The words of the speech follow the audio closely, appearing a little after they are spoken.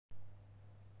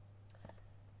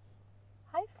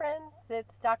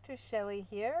it's Dr. Shelley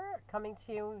here, coming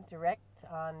to you direct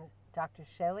on Dr.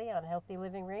 Shelley on Healthy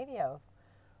Living Radio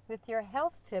with your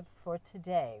health tip for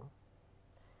today.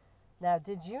 Now,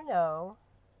 did you know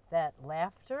that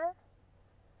laughter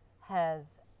has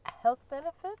health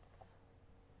benefits?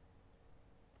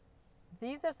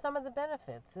 These are some of the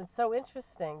benefits. It's so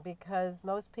interesting because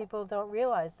most people don't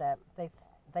realize that.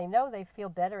 They know they feel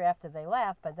better after they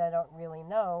laugh, but they don't really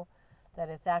know that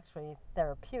it's actually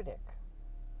therapeutic.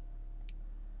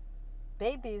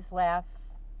 Babies laugh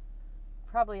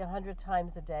probably 100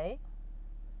 times a day.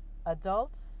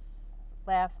 Adults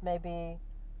laugh maybe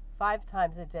 5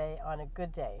 times a day on a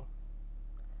good day.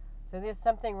 So there's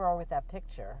something wrong with that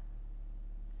picture.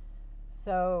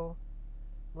 So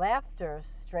laughter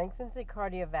strengthens the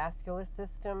cardiovascular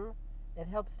system. It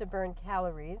helps to burn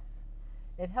calories.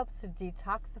 It helps to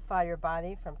detoxify your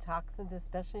body from toxins,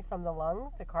 especially from the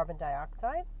lungs, the carbon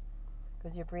dioxide,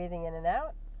 because you're breathing in and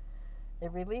out.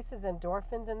 It releases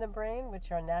endorphins in the brain,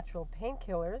 which are natural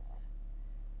painkillers.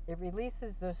 It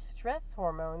releases the stress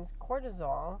hormones,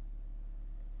 cortisol,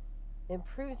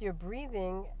 improves your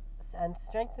breathing and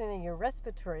strengthening your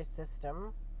respiratory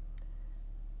system.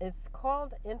 It's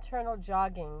called internal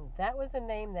jogging. That was a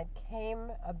name that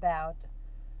came about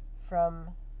from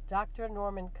Dr.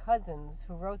 Norman Cousins,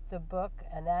 who wrote the book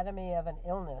Anatomy of an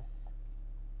Illness.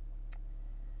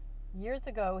 Years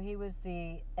ago, he was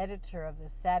the editor of the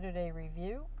Saturday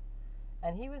Review,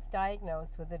 and he was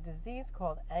diagnosed with a disease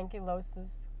called ankylosing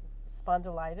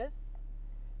spondylitis,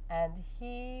 and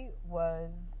he was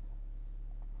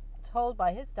told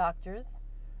by his doctors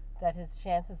that his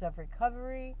chances of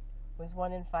recovery was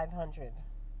 1 in 500.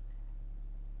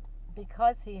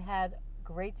 Because he had a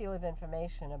great deal of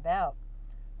information about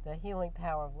the healing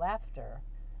power of laughter,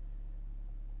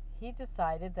 he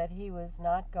decided that he was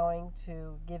not going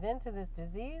to give in to this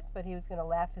disease, but he was going to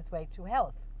laugh his way to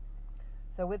health.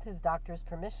 So with his doctor's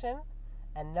permission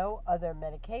and no other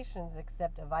medications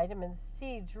except a vitamin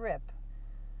C drip,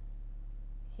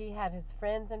 he had his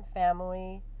friends and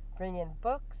family bring in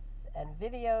books and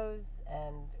videos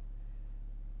and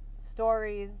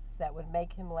stories that would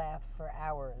make him laugh for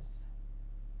hours.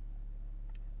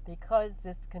 Because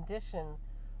this condition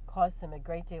caused him a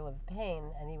great deal of pain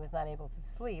and he was not able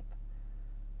to sleep,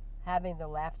 having the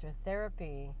laughter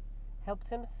therapy helped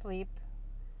him sleep,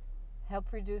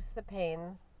 helped reduce the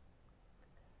pain,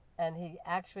 and he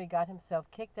actually got himself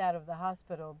kicked out of the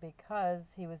hospital because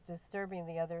he was disturbing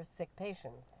the other sick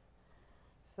patients.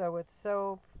 So what's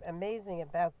so amazing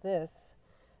about this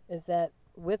is that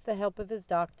with the help of his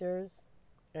doctors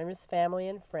and his family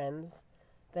and friends,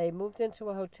 they moved into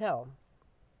a hotel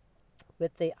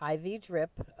with the IV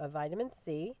drip of vitamin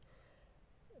C,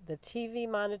 the TV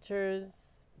monitors,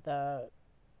 the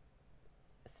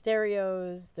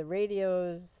stereos, the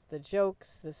radios, the jokes,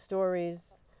 the stories,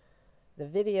 the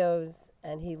videos,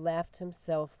 and he laughed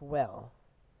himself well.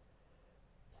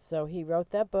 So he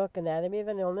wrote that book, Anatomy of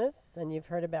an Illness, and you've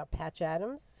heard about Patch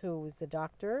Adams, who was the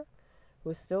doctor who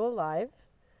was still alive,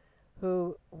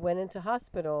 who went into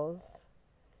hospitals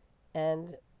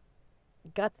and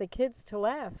got the kids to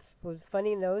laugh with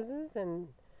funny noses, and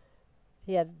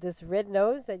he had this red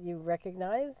nose that you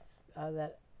recognize,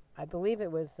 that I believe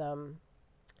it was a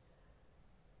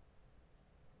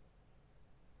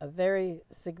very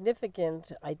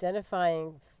significant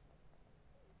identifying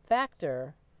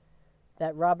factor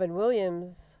that Robin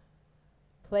Williams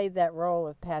played that role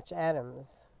of Patch Adams.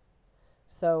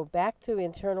 So back to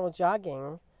internal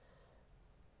jogging.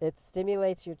 It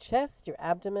stimulates your chest, your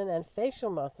abdomen, and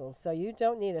facial muscles. So you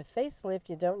don't need a facelift,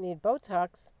 you don't need Botox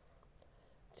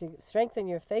to strengthen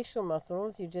your facial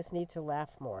muscles. You just need to laugh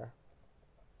more.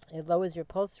 It lowers your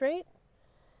pulse rate.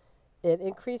 It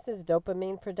increases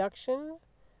dopamine production,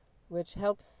 which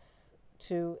helps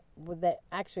to,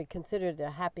 actually considered a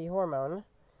happy hormone,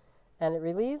 and it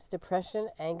relieves depression,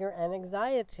 anger, and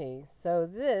anxiety. So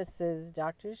this is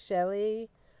Dr. Shelley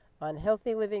on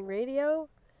Healthy Living Radio,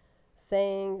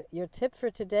 saying your tip for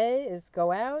today is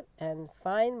go out and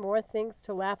find more things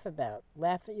to laugh about.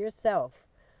 Laugh at yourself.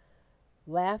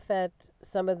 Laugh at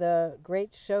some of the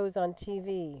great shows on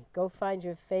TV. Go find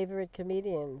your favorite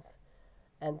comedians.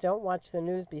 And don't watch the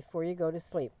news before you go to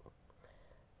sleep.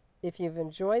 If you've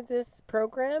enjoyed this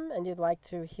program and you'd like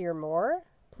to hear more,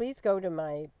 please go to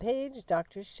my page,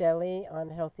 Dr. Shelley on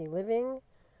Healthy Living,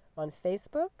 on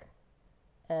Facebook,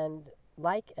 and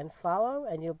like and follow,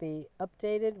 and you'll be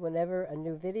updated whenever a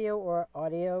new video or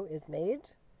audio is made.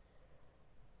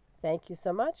 Thank you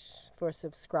so much for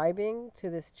subscribing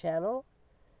to this channel.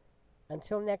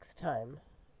 Until next time,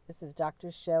 this is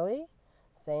Dr. Shelley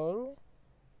saying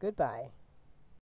goodbye.